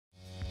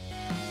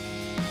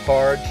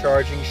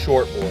hard-charging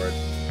shortboard,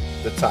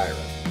 the Tyrant.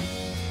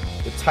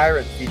 The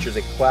Tyrant features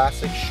a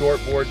classic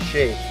shortboard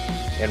shape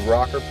and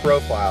rocker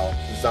profile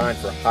designed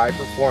for high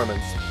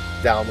performance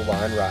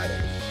down-the-line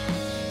riding.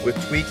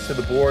 With tweaks to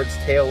the board's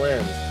tail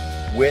ends,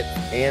 width,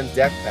 and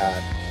deck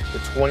pad, the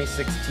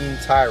 2016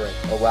 Tyrant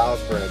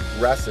allows for an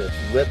aggressive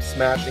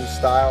lip-smashing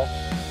style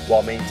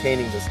while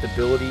maintaining the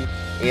stability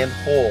and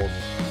hold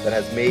that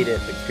has made it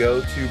the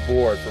go-to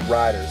board for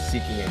riders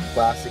seeking a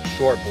classic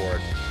shortboard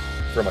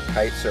from a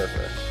kite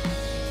surfer.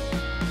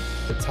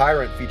 The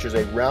Tyrant features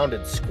a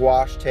rounded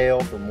squash tail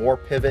for more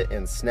pivot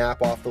and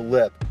snap off the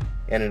lip,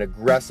 and an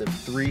aggressive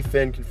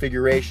 3-fin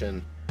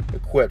configuration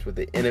equipped with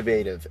the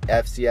innovative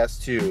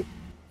FCS2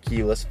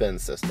 keyless fin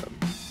system.